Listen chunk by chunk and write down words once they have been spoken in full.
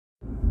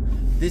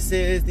This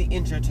is the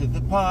intro to the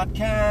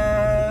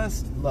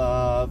podcast.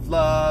 Love,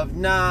 love,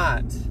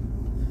 not.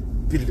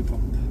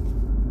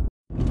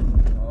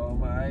 Oh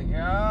my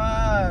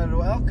God.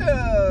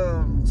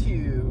 Welcome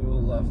to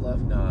Love,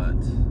 Love, Not,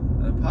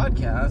 a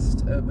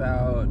podcast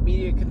about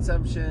media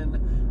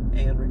consumption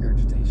and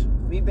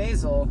regurgitation. With me,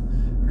 Basil,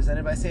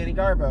 presented by Sandy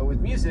Garbo,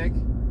 with music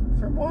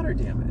from Water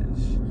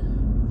Damage.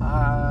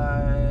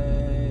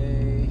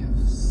 I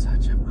have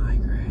such a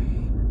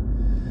migraine.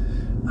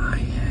 My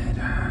head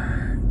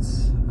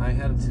hurts. I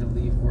had to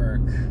leave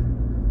work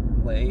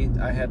late.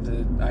 I had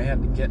to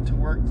get to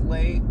work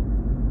late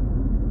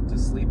to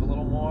sleep a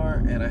little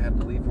more, and I had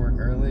to leave work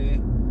early.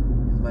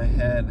 My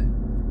head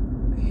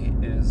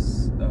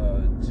is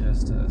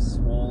just a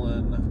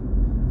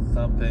swollen,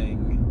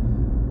 thumping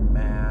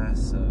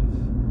mass of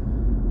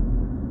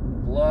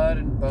blood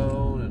and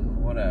bone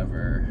and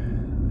whatever.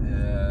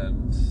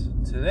 And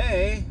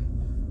today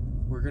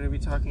we're going to be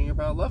talking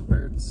about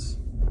lovebirds.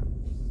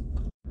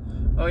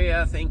 Oh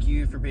yeah, thank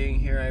you for being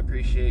here. I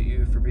appreciate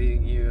you for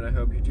being you, and I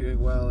hope you're doing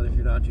well. And if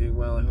you're not doing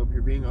well, I hope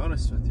you're being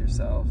honest with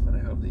yourself, and I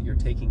hope that you're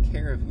taking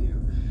care of you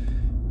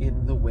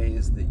in the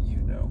ways that you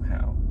know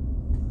how.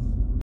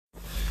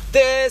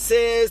 This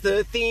is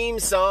the theme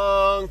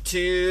song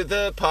to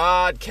the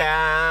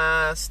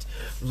podcast.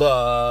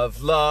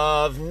 Love,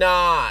 love,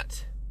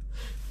 not.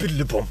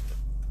 Biddly-bump.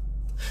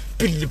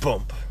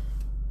 Biddly-bump.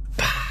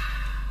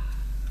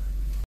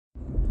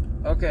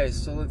 Okay,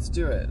 so let's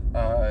do it.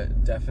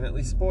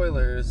 Definitely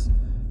spoilers.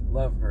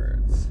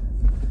 Lovebirds.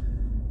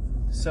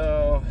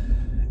 So,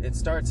 it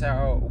starts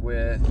out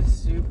with a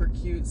super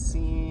cute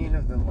scene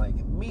of them, like,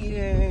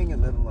 meeting,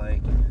 and then,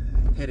 like,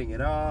 hitting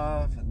it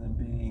off, and then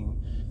being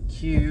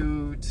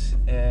cute,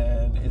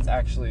 and it's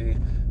actually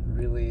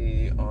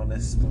really,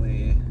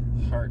 honestly,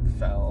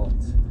 heartfelt,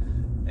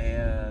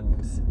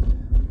 and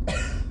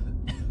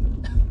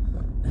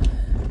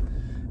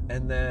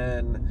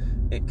then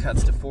it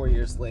cuts to 4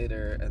 years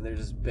later, and they're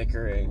just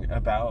bickering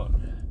about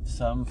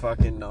some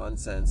fucking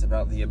nonsense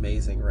about The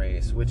Amazing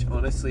Race, which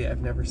honestly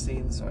I've never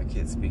seen, so I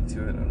can't speak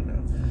to it. I don't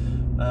know.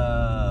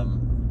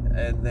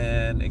 And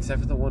then,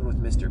 except for the one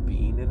with Mr.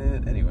 Bean in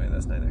it. Anyway,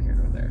 that's neither here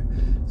nor there.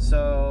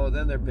 So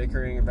then they're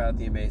bickering about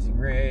The Amazing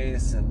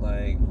Race, and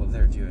like what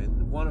they're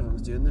doing. One of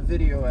them's doing the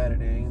video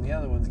editing, and the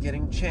other one's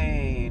getting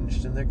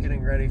changed, and they're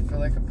getting ready for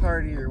like a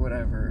party or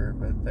whatever,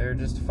 but they're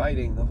just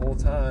fighting the whole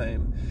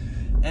time.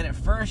 And at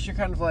first you're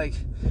kind of like,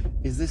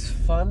 is this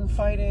fun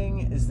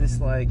fighting? Is this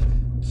like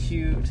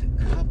cute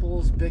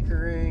couples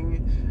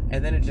bickering?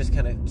 And then it just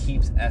kind of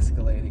keeps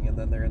escalating, and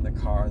then they're in the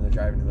car and they're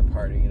driving to the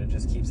party, and it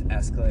just keeps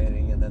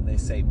escalating, and then they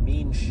say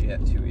mean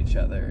shit to each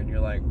other, and you're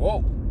like,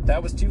 whoa,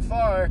 that was too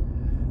far.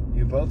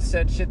 You both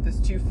said shit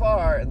that's too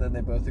far, and then they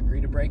both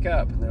agree to break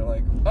up, and they're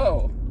like,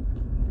 oh,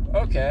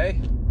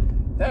 okay,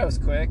 that was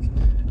quick.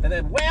 And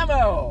then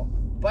whammo!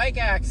 Bike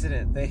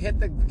accident. They hit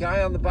the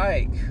guy on the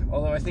bike.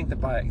 Although I think the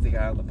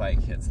guy on the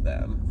bike hits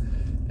them.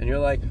 And you're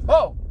like,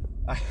 oh!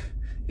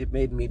 It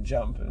made me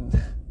jump.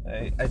 And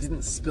I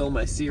didn't spill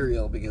my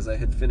cereal because I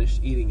had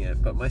finished eating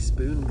it, but my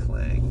spoon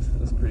clanged. It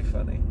was pretty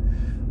funny.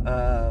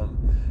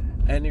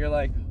 And you're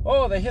like,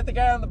 oh, they hit the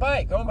guy on the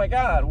bike. Oh my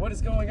God, what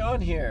is going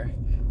on here?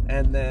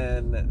 And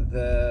then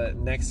the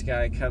next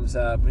guy comes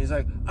up and he's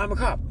like, I'm a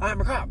cop.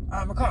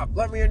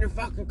 Let me in your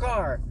fucking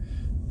car.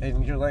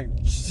 And you're like,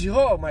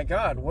 oh my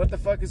God, what the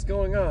fuck is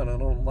going on? I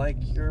don't like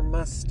your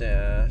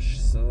mustache.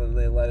 So then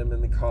they let him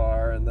in the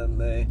car, and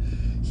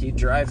then he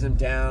drives him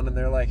down, and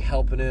they're like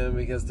helping him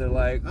because they're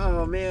like,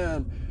 oh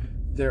man,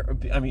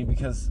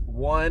 because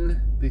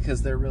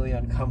they're really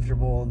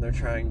uncomfortable and they're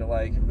trying to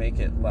like make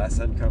it less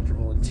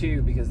uncomfortable, and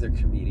two, because they're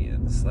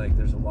comedians. Like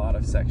there's a lot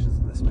of sections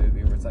in this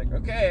movie where it's like,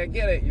 okay, I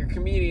get it, you're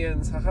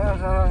comedians, ha ha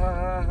ha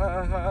ha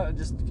ha ha.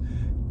 Just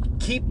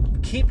keep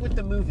with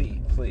the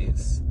movie,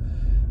 please.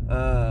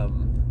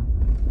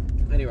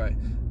 Anyway,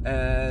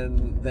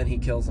 and then he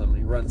kills him.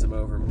 He runs him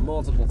over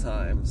multiple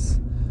times,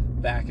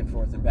 back and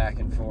forth,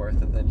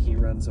 and then he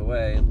runs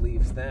away and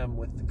leaves them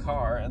with the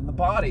car and the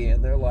body,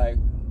 and they're like,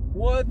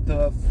 what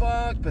the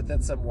fuck? But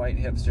then some white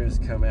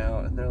hipsters come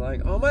out, and they're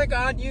like, oh my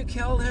God, you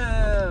killed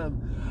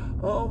him!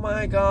 Oh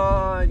my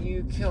God,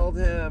 you killed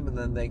him! And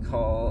then they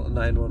call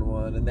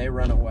 911, and they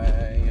run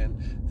away, and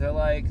they're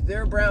like,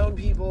 they're brown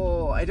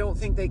people. I don't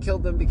think they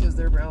killed them because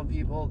they're brown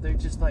people. They're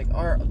just like,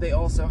 they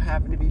also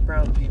happen to be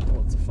brown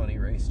people. It's a funny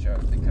race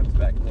joke that comes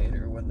back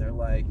later when they're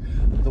like,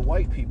 the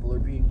white people are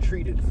being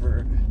treated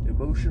for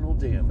emotional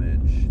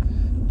damage.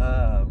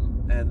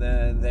 And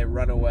then they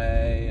run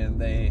away, and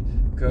they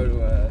go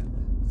to a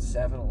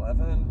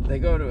 7-Eleven.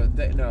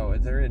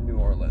 They're in New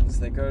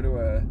Orleans. They go to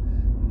a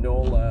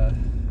NOLA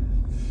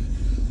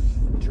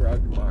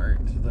drug mart,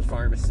 the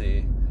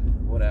pharmacy,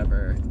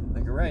 whatever,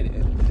 like a Rite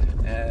Aid,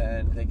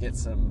 and they get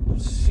some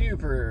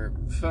super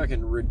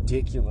fucking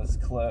ridiculous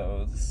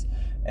clothes,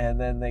 and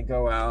then they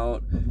go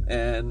out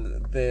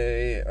and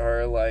they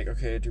are like,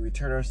 okay, do we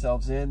turn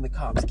ourselves in? The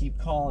cops keep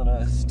calling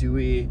us. Do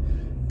we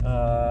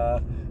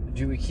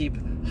keep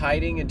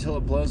hiding until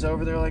it blows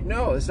over? They're like,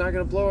 no, it's not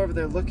going to blow over.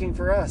 They're looking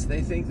for us.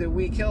 They think that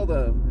we killed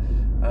them.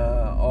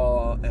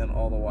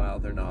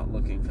 they're not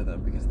looking for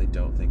them because they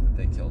don't think that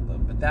they killed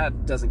them. But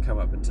that doesn't come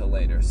up until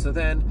later. So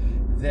then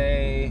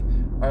they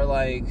are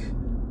like,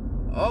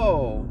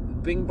 oh,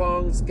 Bing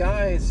Bong's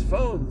guy's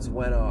phones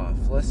went off.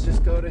 Let's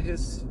just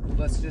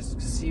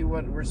see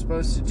what we're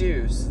supposed to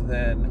do. So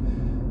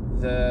then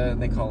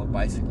they call him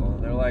Bicycle,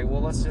 and they're like,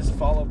 well, let's just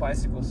follow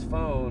Bicycle's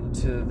phone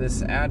to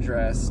this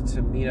address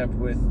to meet up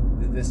with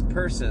this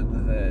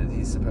person that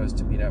he's supposed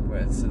to meet up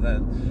with. So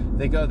then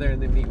they go there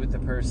and they meet with the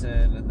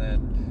person, and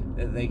then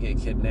they get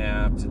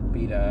kidnapped and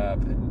beat up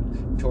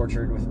and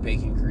tortured with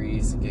bacon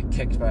grease and get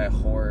kicked by a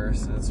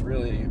horse, and it's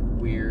really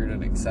weird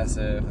and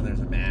excessive, and there's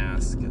a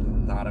mask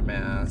and not a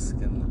mask,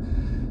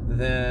 and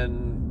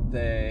then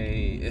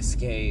they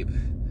escape,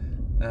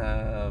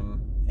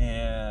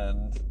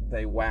 and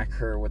they whack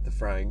her with the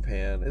frying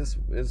pan. Is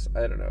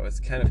I don't know,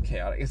 it's kind of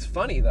chaotic. It's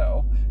funny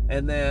though.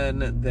 And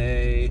then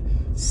they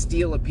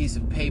steal a piece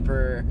of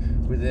paper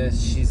with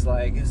this. She's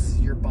like, this is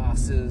your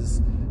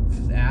boss's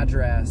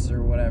address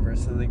or whatever.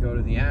 So they go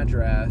to the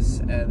address,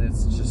 and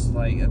it's just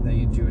like, and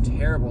they do a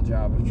terrible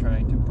job of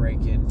trying to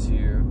break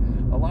into.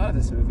 A lot of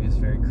this movie is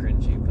very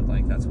cringy, but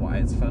like that's why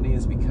it's funny,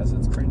 is because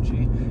it's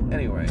cringy.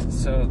 Anyway,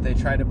 so they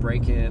try to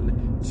break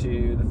in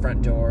to the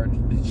front door,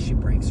 and she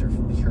breaks her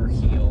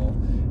heel,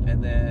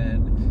 and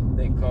then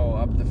they go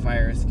up the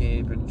fire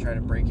escape and try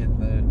to break in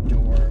the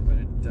door, but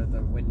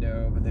the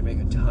window, but they make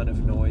a ton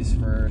of noise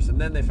first,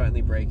 and then they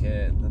finally break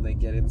it, and then they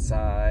get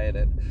inside,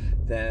 and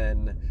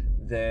then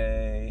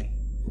they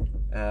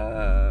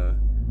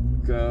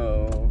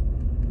go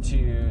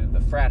to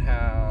the frat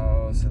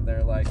house, and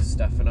they're like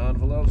stuffing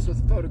envelopes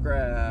with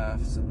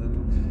photographs, and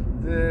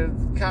then the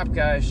cop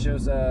guy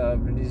shows up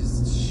and he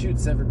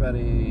shoots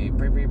everybody,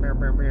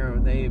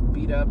 and they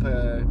beat up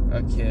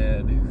a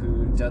kid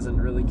who doesn't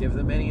really give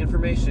them any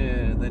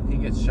information, and then he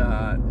gets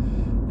shot.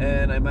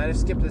 And I might have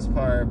skipped this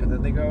part, but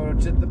then they go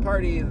to the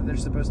party that they're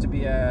supposed to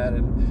be at,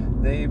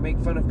 and they make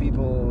fun of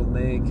people, and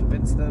they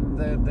convince them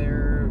that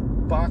they're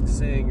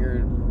boxing or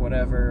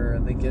whatever,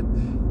 and they get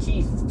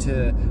Keith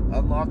to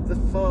unlock the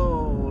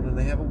phone, and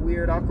they have a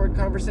weird, awkward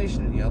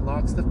conversation, and he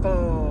unlocks the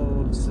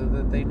phone so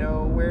that they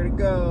know where to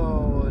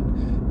go,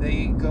 and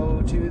they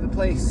go to the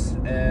place,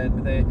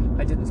 and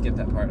I didn't skip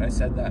that part. I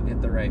said that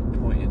at the right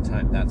point in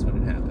time. That's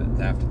when it happens,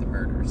 after the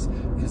murders,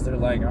 because they're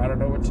like, I don't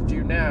know what to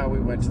do now. We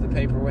went to the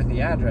paper with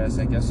the address.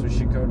 I guess we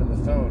should go to the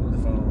phone. The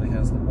phone only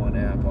has the one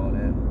app on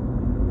it.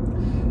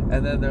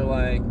 And then they're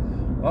like,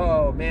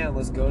 oh man,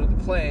 let's go to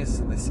the place,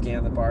 and they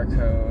scan the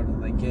barcode,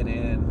 and they get in,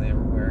 and they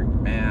were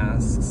wearing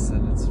masks,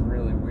 and it's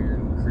really weird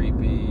and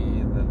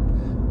creepy, and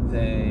then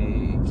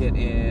they get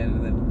in,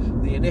 and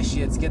then the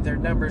initiates get their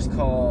numbers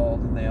called,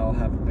 and they all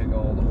have a big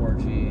old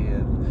orgy,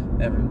 and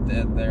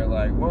they're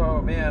like,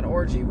 whoa man,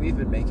 orgy, we've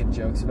been making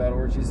jokes about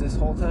orgies this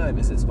whole time.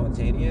 Is it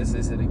spontaneous?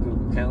 Is it a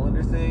Google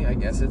Calendar thing? I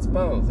guess it's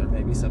both, or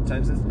maybe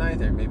sometimes it's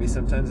neither. Maybe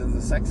sometimes it's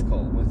a sex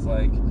cult with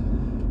like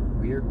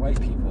weird white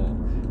people.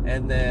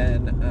 And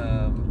then,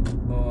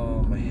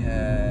 oh my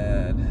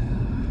head.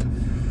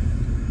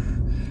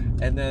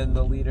 And then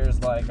the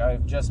leader's like,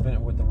 I've just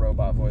been, with the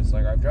robot voice,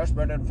 like, I've just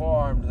been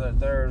informed that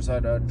there's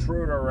an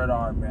intruder in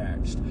our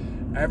midst.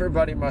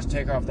 Everybody must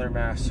take off their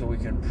masks so we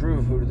can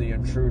prove who the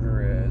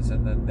intruder is.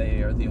 And then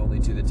they are the only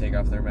two that take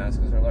off their masks.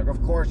 They're like,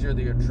 of course you're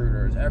the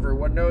intruders.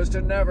 Everyone knows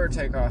to never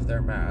take off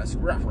their masks.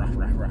 Ruff, ruff,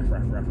 ruff, ruff,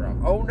 ruff, ruff, ruff.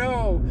 Oh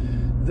no!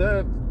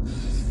 The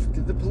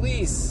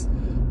police!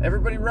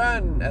 Everybody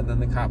run! And then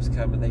the cops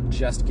come, and they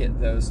just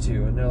get those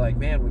two, and they're like,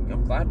 man,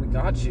 I'm glad we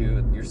got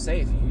you. You're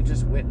safe. You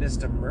just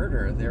witnessed a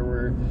murder. And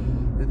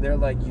they're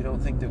like, you don't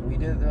think that we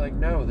did? They're like,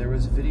 no, there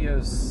was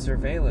video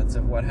surveillance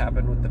of what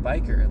happened with the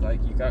biker.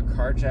 Like, you got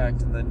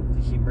carjacked, and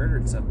then he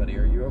murdered somebody.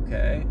 Are you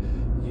okay?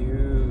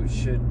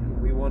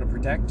 We want to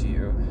protect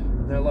you.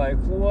 And they're like,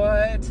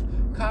 what?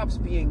 Cops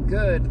being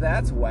good?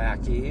 That's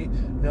wacky.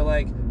 And they're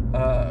like,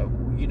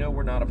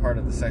 we're not a part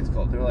of the sex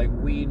cult. They're like,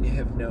 we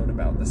have known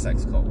about the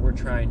sex cult. We're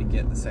trying to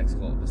get the sex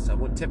cult. But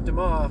someone tipped them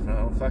off, and I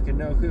don't fucking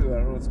know who. I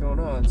don't know what's going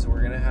on. So we're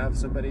going to have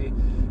somebody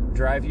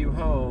drive you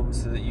home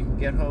so that you can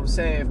get home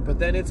safe. But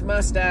then it's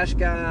Mustache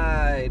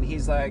Guy. And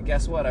he's like,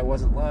 guess what? I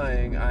wasn't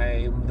lying.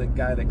 I'm the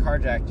guy that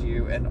carjacked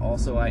you. And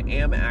also I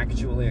am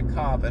actually a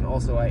cop. And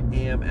also I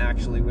am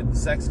actually with the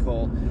sex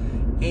cult.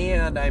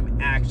 And I'm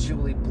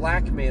actually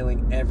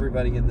blackmailing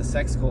everybody in the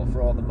sex cult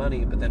for all the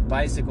money, but then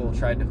Bicycle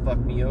tried to fuck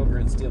me over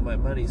and steal my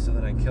money, so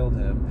then I killed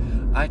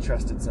him. I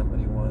trusted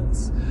somebody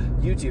once.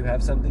 You two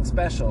have something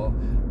special.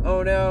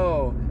 Oh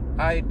no!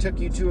 I took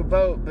you to a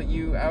boat, but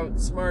you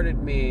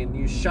outsmarted me, and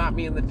you shot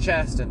me in the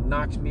chest and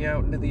knocked me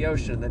out into the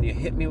ocean, and then you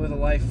hit me with a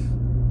life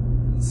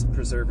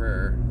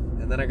preserver,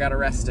 and then I got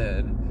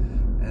arrested.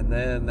 And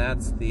then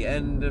that's the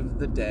end of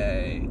the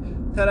day.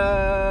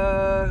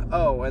 Ta-da!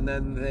 Oh, and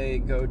then they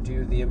go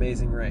do The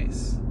Amazing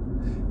Race.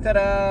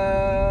 Ta-da!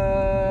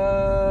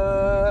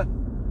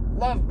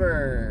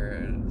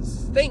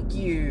 Lovebirds! Thank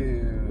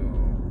you!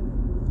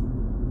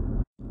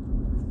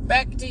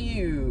 Back to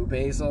you,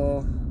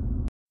 Basil.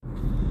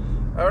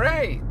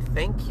 Alright,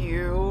 thank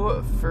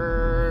you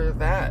for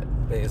that,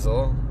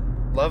 Basil.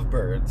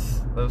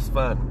 Lovebirds. That was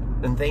fun.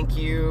 And thank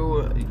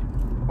you,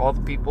 all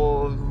the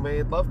people who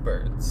made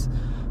Lovebirds.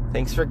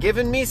 Thanks for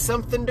giving me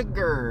something to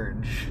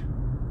gurge.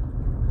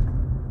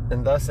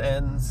 And thus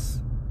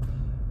ends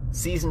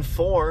Season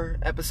 4,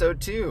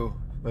 Episode 2,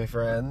 my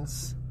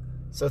friends.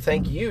 So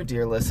thank you,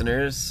 dear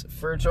listeners,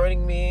 for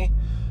joining me,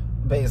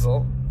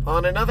 Basil,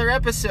 on another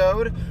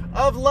episode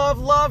of Love,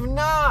 Love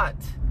Not,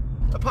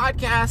 a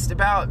podcast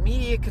about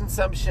media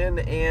consumption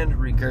and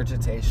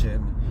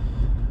regurgitation.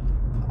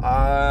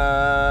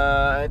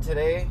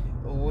 Today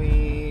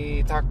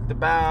we talked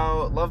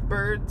about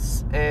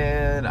Lovebirds,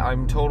 and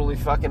I'm totally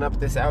fucking up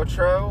this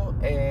outro,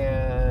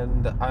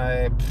 and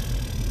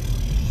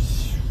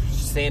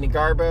Sandy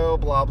Garbo,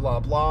 blah, blah,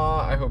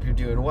 blah. I hope you're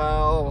doing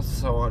well,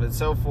 so on and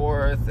so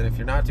forth. And if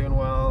you're not doing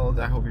well,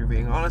 I hope you're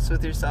being honest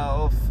with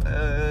yourself,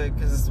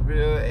 because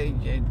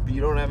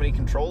you don't have any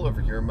control over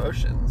your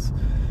emotions.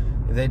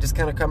 They just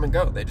kind of come and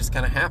go. They just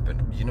kind of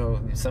happen. You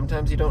know,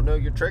 sometimes you don't know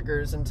your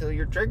triggers until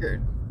you're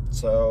triggered.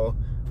 So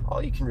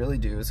all you can really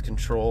do is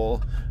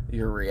control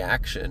your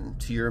reaction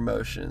to your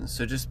emotions.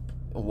 So just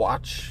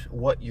watch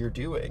what you're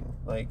doing.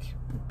 Like,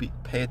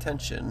 pay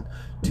attention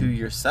to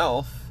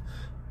yourself.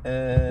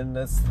 And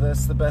that's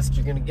the best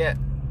you're gonna get.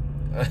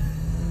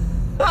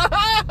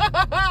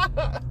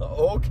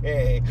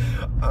 Okay,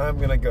 I'm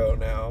gonna go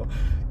now.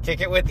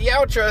 Kick it with the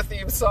outro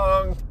theme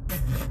song.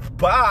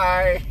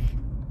 Bye.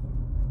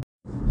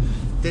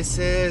 This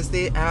is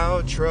the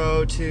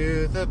outro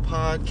to the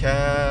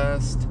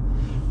podcast.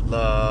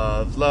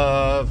 Love,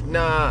 love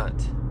not.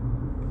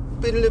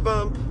 Biddly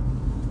bump.